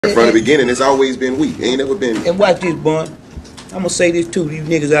From the beginning, it's always been we. Ain't never been. And watch this, Bun. I'm gonna say this too. These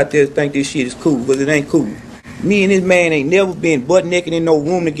niggas out there think this shit is cool, but it ain't cool. Me and this man ain't never been butt naked in no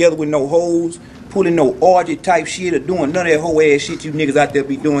room together with no hoes, pulling no orgy type shit or doing none of that whole ass shit you niggas out there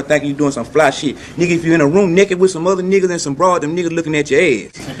be doing, thinking you doing some fly shit. Nigga, if you in a room naked with some other niggas and some broad, them niggas looking at your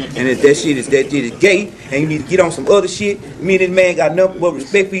ass. And if that shit is gay, and you need to get on some other shit. Me and this man got nothing but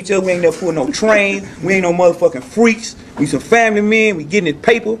respect for each other. We ain't never pulling no train. We ain't no motherfucking freaks. We some family men. We getting it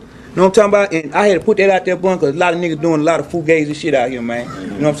paper. You know what I'm talking about? And I had to put that out there, Bun, because a lot of niggas doing a lot of fugazi shit out here, man. You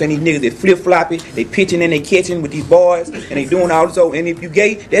know what I'm saying? These niggas, they flip-floppy, they pitching and they catching with these boys, and they doing all this. And if you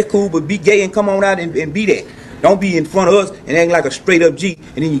gay, that's cool, but be gay and come on out and be that. Don't be in front of us and act like a straight-up G,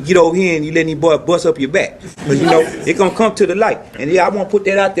 and then you get over here and you let these boys bust up your back. Because, you know, it gonna come to the light. And yeah, I want to put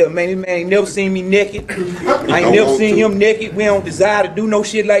that out there, man. This man ain't never seen me naked. I ain't never seen him naked. We don't desire to do no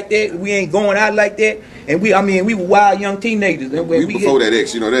shit like that. We ain't going out like that. And we were wild young teenagers. And we before that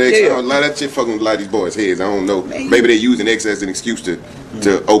X, you know, that X, yeah. A lot of that shit fucking with a lot of these boys' heads. I don't know. Man, maybe they using X as an excuse to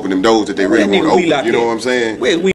open them doors that they really want to open. You know what I'm saying?